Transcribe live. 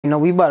You know,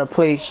 we about to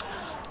play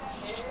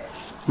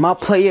my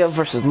player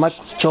versus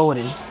Michael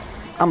Jordan.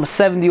 I'm a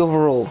 70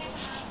 overall.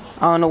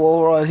 I don't know what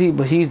overall is he,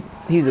 but he's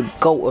a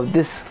GOAT of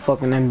this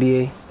fucking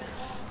NBA.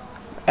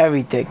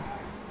 Everything.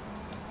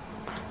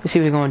 Let's see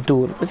if he's gonna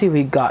do it. Let's see what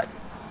he got.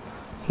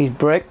 He's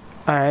brick.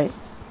 Alright.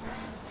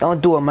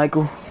 Don't do it,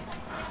 Michael.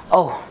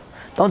 Oh.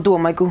 Don't do it,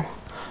 Michael.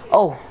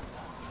 Oh.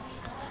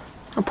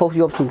 I'll poke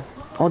you up too.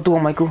 Don't do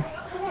it, Michael.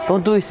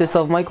 Don't do it to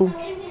yourself, Michael.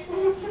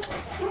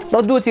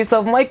 Don't do it to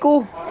yourself,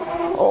 Michael.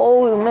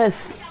 Oh, you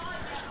missed.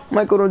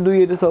 Michael, don't do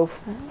it to yourself.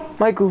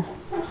 Michael.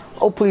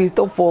 Oh, please,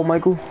 don't fall,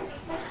 Michael.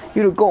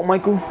 You the GOAT,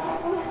 Michael.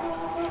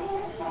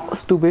 Oh,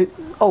 stupid.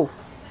 Oh.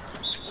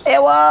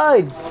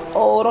 Edward!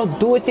 Oh, don't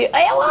do it to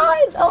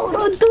Edward! Oh,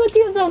 don't do it to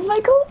yourself,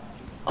 Michael.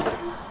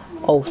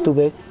 Oh,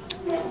 stupid.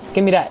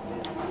 Give me that.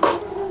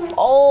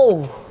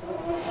 Oh!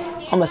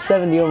 I'm a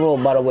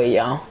 70-year-old, by the way,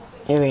 y'all.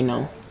 You already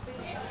know.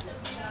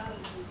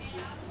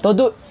 Don't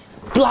do it.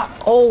 Block.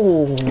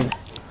 Oh.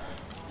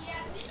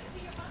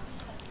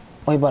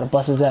 Oh, he about to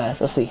bust his ass.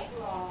 Let's see.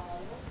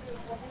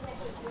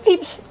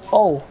 Peeps.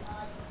 Oh.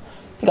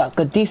 He got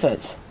good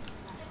defense.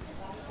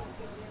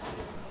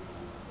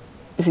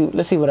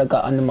 Let's see what I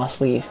got under my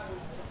sleeve.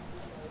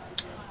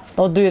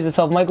 Don't do it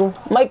yourself, Michael.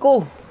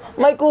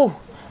 Michael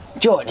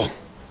Jordan.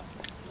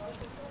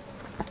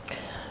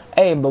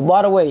 Hey, but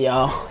by the way,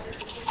 y'all,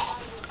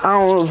 I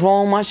don't know what's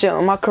wrong with my shit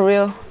in my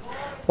career,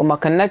 with my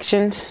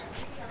connections.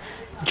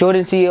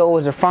 Jordan CEO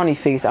is a frowny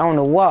face. I don't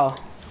know why.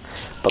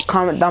 But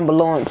comment down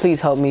below and please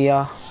help me,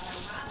 y'all.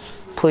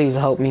 Please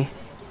help me.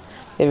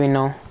 If you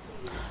know.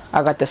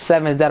 I got the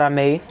 7s that I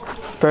made.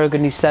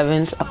 Burgundy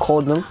 7s. I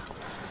called them.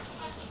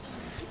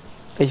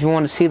 If you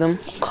want to see them,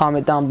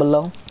 comment down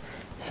below.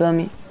 Feel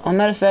me?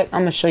 Matter of fact,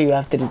 I'm going to show you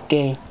after the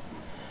game.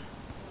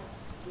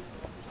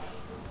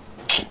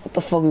 What the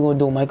fuck we gonna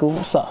do, Michael?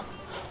 What's up?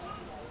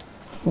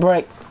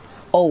 Break.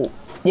 Oh,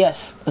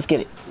 yes. Let's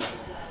get it.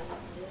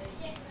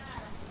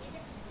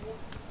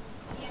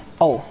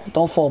 Oh,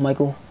 don't fall,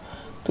 Michael.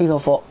 Please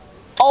don't fall.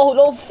 Oh,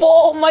 don't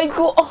fall,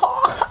 Michael.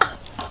 Oh.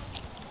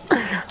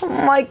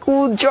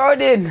 Michael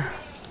Jordan.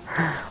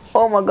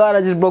 Oh my God,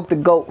 I just broke the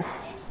GOAT.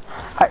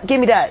 Alright, give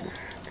me that.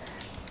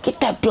 Get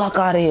that block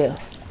out of here.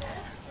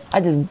 I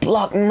just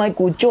blocked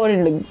Michael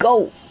Jordan, the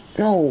GOAT.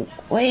 No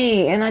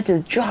way, and I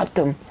just dropped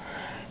him.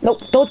 No,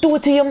 don't do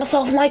it to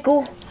yourself,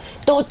 Michael.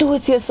 Don't do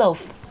it to yourself.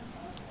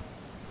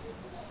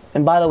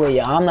 And by the way,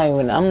 yeah, I'm not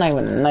even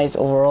a nice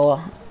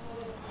overall.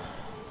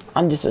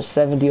 I'm just a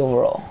 70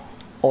 overall.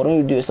 Oh, don't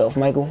you do yourself,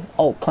 Michael.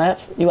 Oh,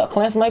 clamps? You got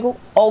clamps, Michael?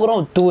 Oh,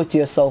 don't do it to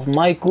yourself,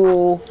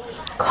 Michael.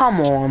 Come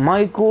on,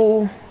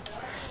 Michael.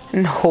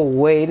 No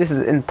way, this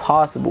is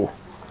impossible.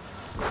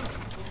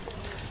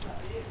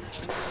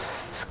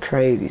 It's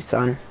crazy,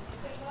 son.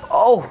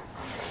 Oh,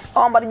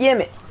 I'm about to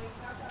jam it.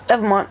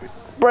 Never mind.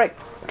 Break.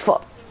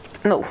 Fuck.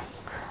 No.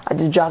 I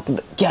just dropped him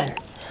again.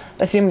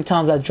 Let's see how many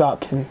times I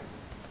dropped him.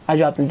 I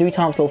dropped him 3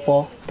 times so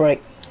far.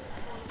 Break.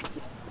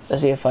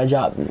 Let's see if I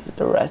drop him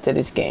the rest of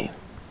this game.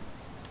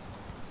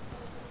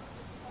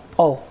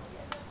 Oh.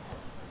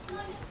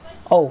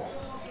 Oh.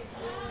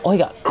 Oh, he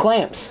got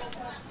clamps.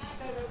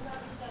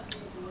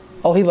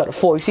 Oh, he about to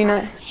fall. You seen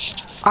that?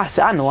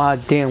 I know I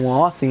damn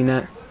well I seen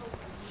that.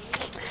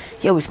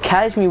 He always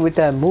catch me with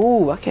that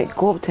move. I can't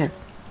go up to him.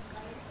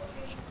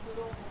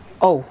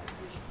 Oh.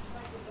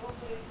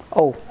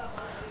 Oh.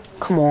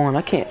 Come on,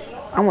 I can't.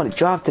 I want to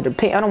drive to the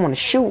paint. I don't want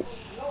to shoot.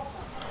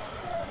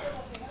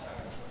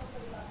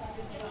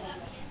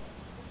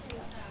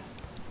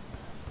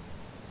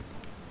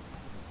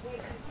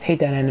 Hate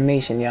that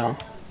animation, y'all.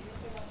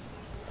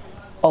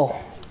 Oh.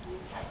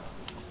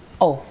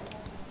 Oh.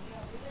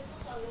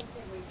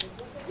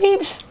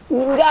 Peeps.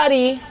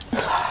 Gotti.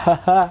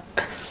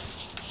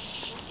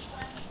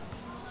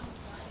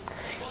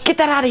 Get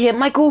that out of here,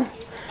 Michael.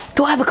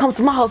 Don't ever come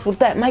to my house with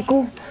that,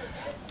 Michael.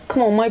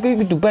 Come on, Michael. You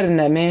can do better than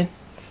that, man.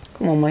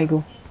 Come on,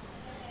 Michael.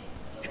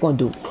 What you gonna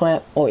do?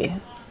 Clamp? Oh, yeah.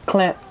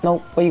 Clamp.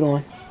 Nope. Where you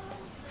going?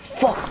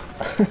 Fuck.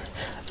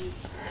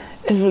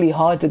 It's really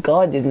hard to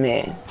guard this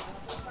man.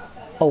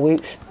 Oh,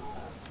 weeps.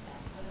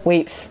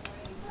 Weeps.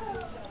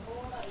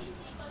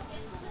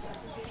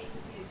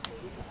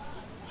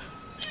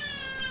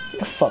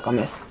 The fuck I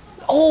missed.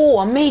 Oh,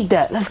 I made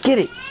that. Let's get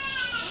it.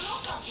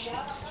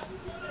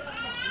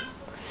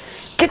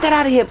 Get that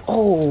out of here.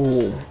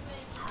 Oh.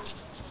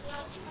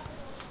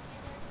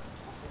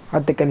 I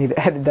think I need to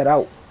edit that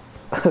out.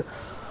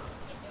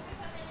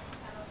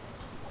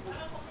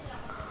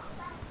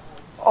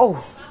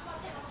 Oh.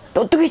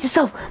 Don't do it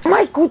yourself.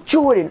 Michael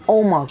Jordan.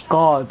 Oh my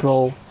God,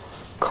 bro.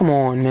 Come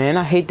on, man.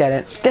 I hate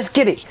that. Let's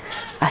get it.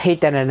 I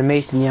hate that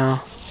animation,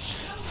 y'all.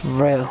 For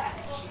real.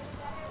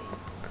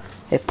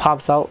 It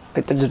pops out.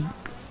 Like the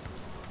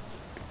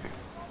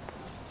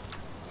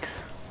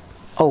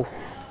oh.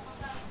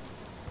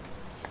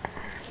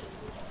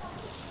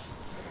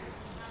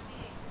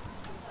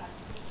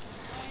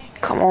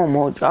 Come on,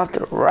 Mo. Drop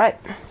to the right.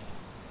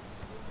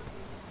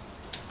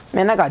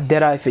 Man, I got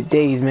dead eye for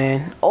days,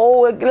 man.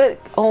 Oh,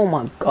 oh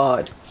my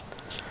God.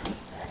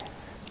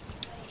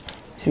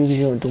 See what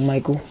you're gonna do,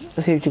 Michael.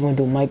 Let's see what you're gonna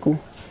do, Michael.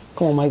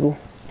 Come on, Michael.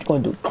 What you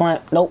gonna do?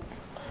 Clamp? Nope.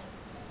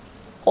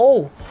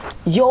 Oh,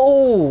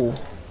 yo.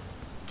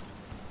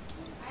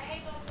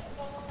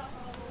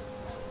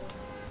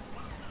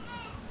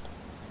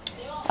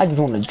 I just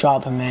want to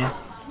drop him, man.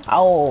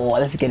 Oh,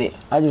 let's get it.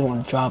 I just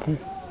want to drop him.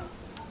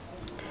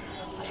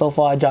 So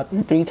far, I dropped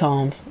him 3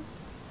 times.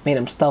 Made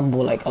him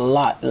stumble like a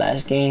lot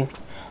last game.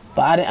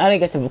 But I didn't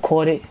get to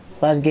record it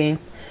last game.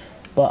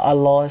 But I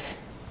lost.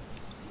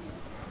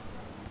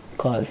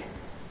 Because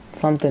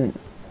something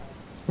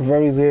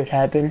very weird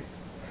happened.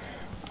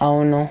 I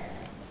don't know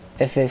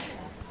if it's...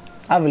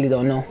 I really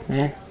don't know,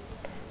 man.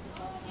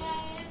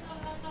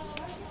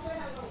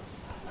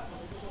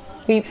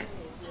 Peeps.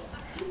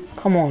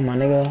 Come on, my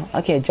nigga.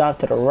 I can't drop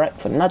to the wreck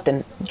for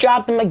nothing.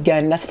 Dropped him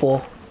again, that's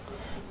 4.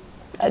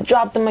 I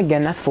dropped him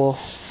again, that's 4.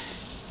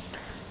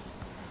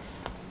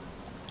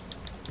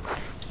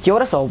 Yo,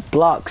 that's a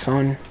block,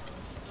 son.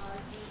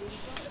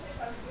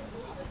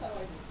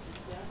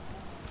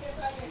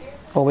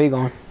 Oh, where you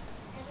going?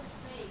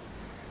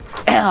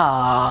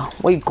 Ah,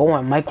 where you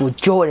going, Michael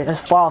Jordan?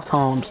 That's 5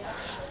 times.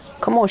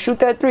 Come on, shoot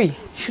that 3.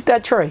 Shoot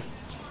that tray.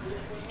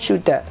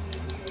 Shoot that.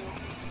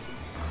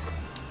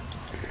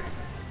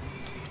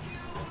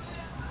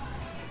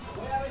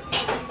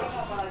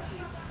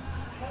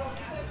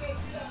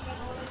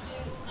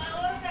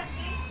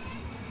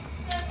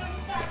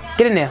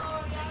 Get in there.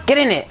 Get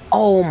in it.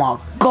 Oh my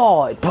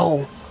god,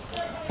 bro.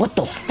 What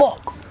the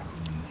fuck?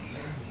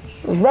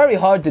 It's very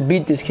hard to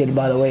beat this kid,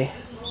 by the way.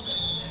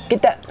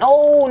 Get that.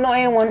 Oh, no,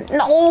 anyone.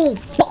 No.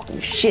 Fuck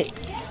shit.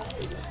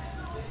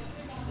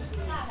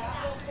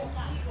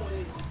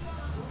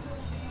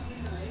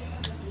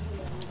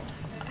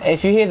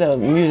 If you hear the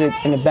music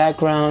in the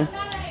background,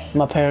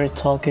 my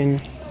parents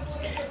talking,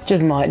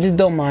 just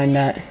don't mind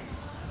that.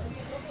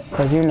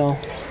 Cause you know,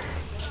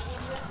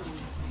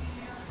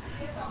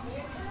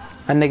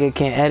 a nigga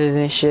can't edit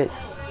and shit.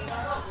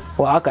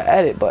 Well, I could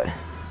edit, but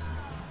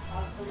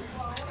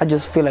I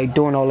just feel like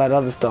doing all that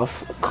other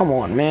stuff. Come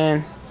on,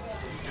 man.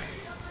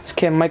 This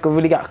kid Michael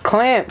really got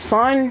clamped,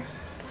 son.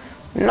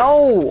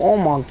 No. Oh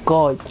my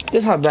god. This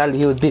is how badly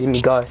he was beating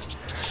me, guys.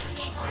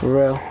 For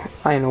real.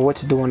 I didn't know what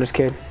to do on this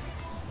kid.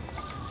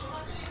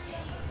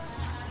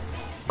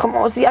 Come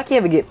on, see, I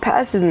can't even get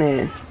past his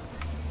man.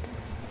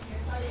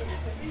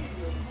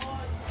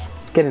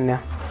 Get in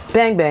there.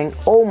 Bang, bang.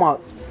 Oh my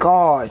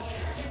god.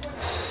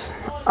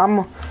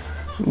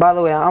 By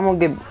the way, I'm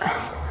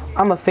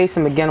gonna face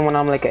him again when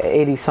I'm like an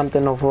 80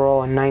 something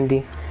overall,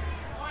 90.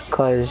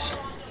 Cause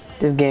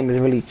this game is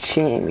really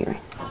cheating me.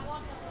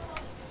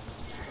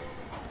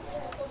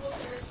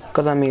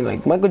 Cause I mean,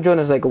 like, Michael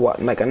Jordan is like a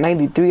what? Like a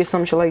 93 or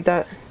some shit like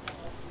that.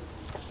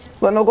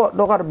 But no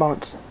gotta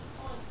bounce.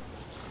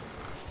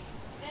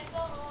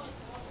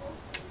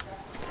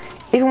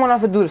 Even when I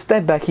have to do the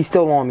step back, he's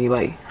still on me.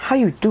 Like, how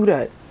you do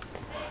that?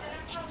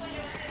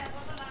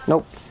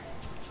 Nope.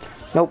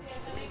 Nope.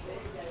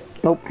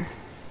 Nope.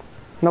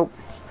 Nope.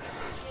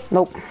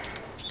 Nope.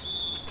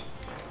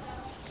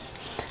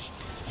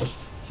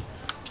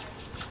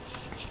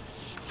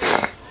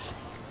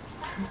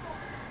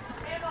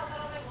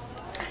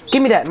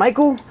 Give me that,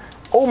 Michael.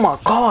 Oh my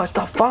god,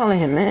 stop following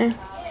him, man.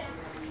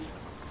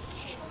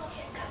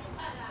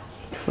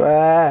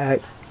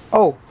 Fact.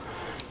 Oh.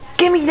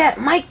 Give me that,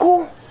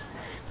 Michael.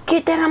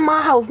 Get that out of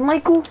my house,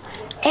 Michael.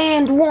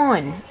 And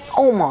 1.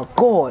 Oh my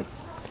god.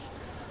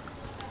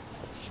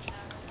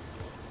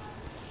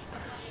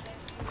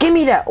 Give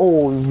me that.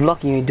 Oh,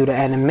 lucky you do the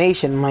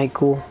animation,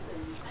 Michael.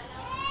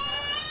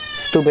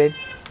 Stupid.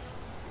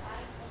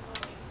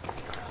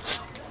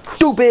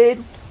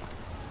 Stupid.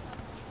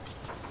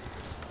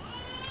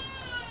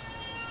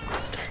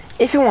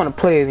 If you want to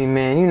play with me,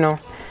 man, you know,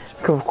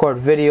 you can record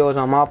videos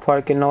on my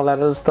park and all that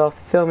other stuff.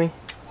 Feel me?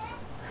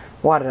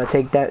 Why did I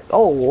take that?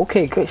 Oh,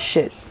 okay, good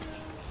shit.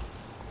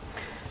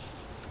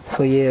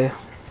 So yeah,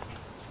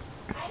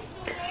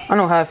 I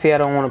know halfway I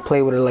don't want to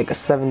play with it like a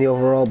 70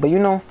 overall, but you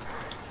know,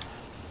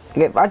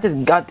 if I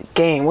just got the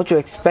game, what you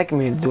expect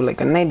me to do,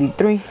 like a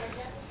 93?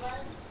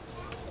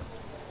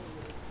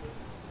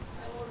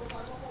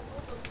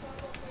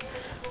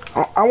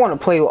 I want to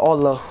play with all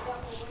the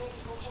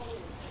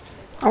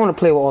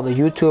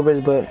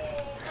YouTubers, but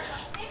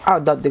I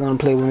doubt they're gonna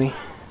play with me.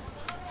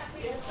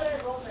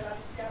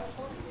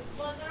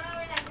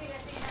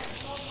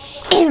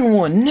 In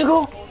 1,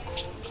 nigga.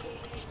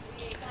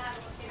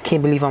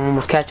 Can't believe I'm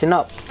almost catching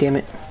up. Damn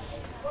it.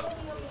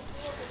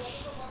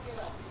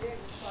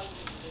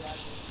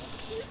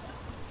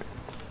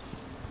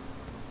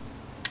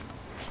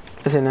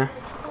 Listen now.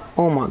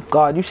 Oh my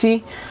god, you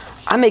see?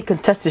 I make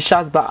contested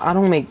shots, but I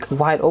don't make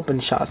wide open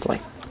shots.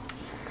 Like,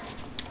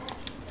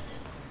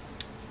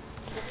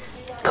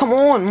 come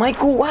on,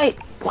 Michael. Why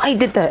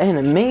did that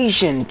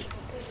animation?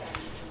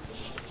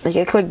 Like,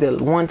 I clicked it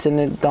once and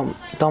then dumb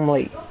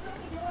like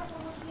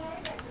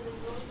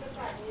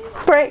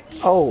break.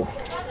 Oh,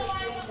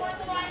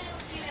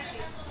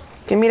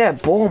 give me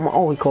that ball.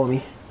 Oh, he called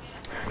me.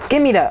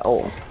 Give me that.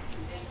 Oh.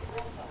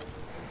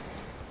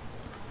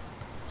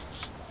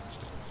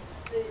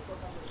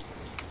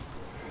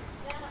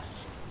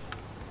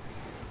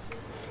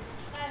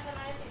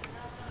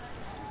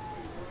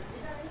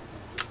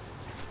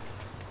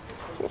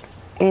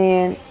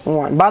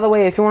 1. By the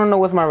way, if you want to know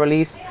what's my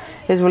release,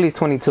 it's release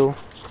 22.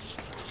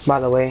 By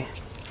the way.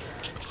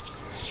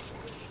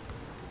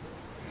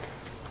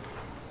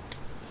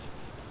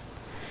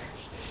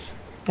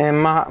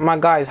 And my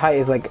guy's height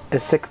is like a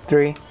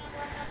 6'3",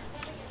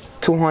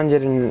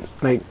 200 and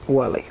like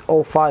what, like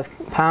 05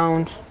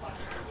 pounds.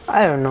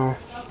 I don't know,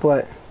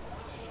 but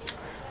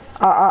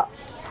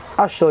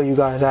I'll show you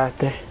guys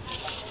after.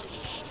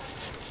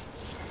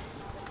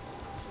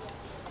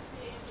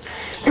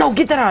 No,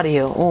 get that out of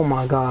here! Oh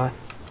my god.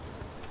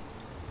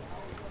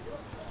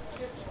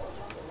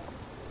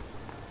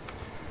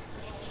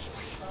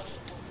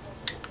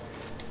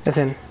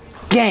 Listen,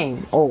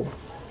 game. Oh,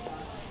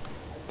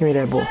 give me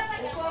that ball.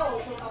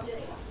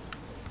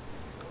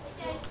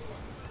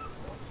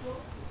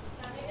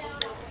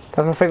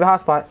 That's my favorite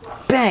hotspot.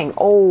 Bang!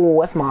 Oh,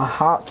 that's my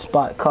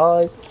hotspot,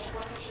 cuz.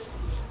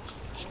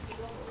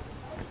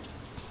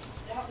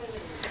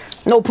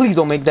 No, please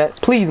don't make that.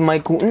 Please,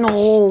 Michael.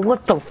 No,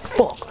 what the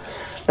fuck?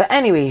 But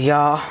anyways,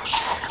 y'all,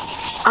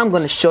 I'm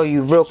gonna show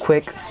you real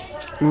quick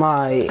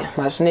my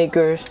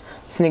sneakers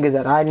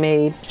that I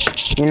made,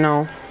 you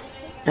know,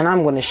 and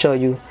I'm gonna show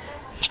you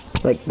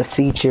like the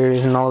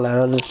features and all that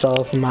other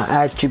stuff, my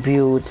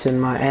attributes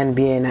and my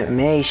NBA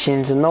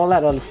animations and all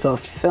that other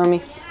stuff. You feel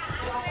me?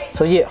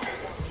 So yeah.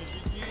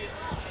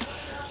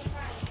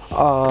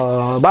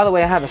 By the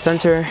way, I have a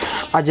center.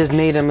 I just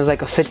made him as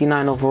like a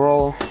 59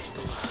 overall.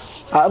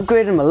 I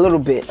upgraded him a little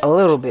bit,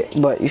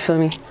 but you feel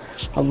me?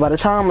 By the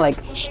time like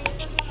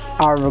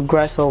I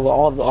regress over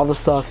all the other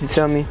stuff, you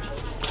feel me?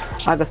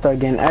 I can start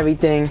getting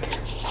everything.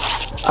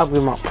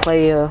 Upgrade my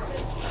player,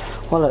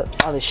 all the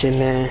other shit,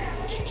 man.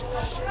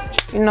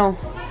 You know,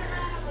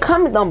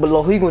 comment down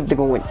below who you gonna think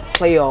will win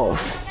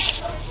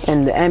playoffs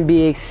and the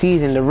NBA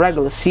season, the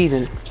regular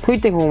season. Who you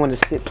think will win the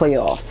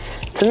playoffs?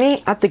 To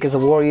me, I think it's the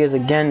Warriors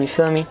again. You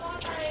feel me?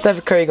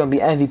 Stephen Curry gonna be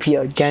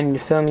MVP again. You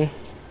feel me?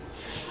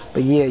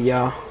 But yeah,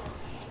 y'all.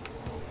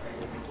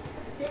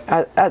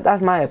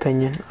 That's my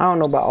opinion. I don't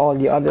know about all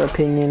the other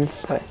opinions,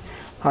 but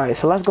alright.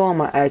 So let's go on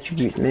my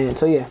attributes, man.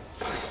 So yeah,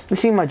 you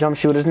see my jump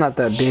shooter is not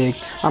that big.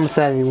 I'm a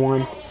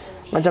 71.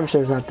 My jump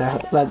shooter is not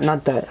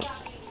that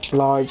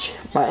large.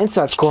 My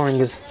inside scoring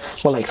is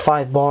well like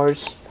 5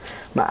 bars.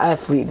 My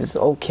athlete is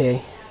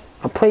okay.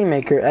 A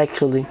playmaker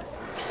actually,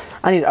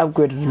 I need to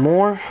upgrade it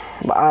more,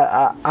 but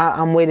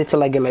I'm waiting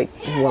till I get like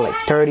what, like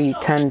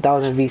 10,000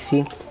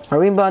 VC. My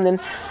rebounding,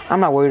 I'm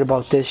not worried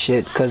about this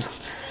shit because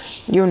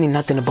you don't need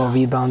nothing about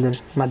rebounding.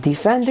 My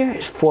defender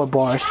is 4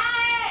 bars.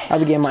 I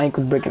be getting my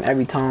ankles breaking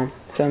every time.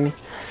 Feel me?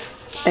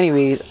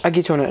 Anyways, I'll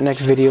get you on the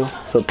next video.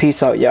 So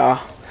peace out,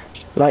 y'all.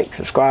 Like,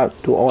 subscribe,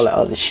 do all that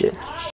other shit.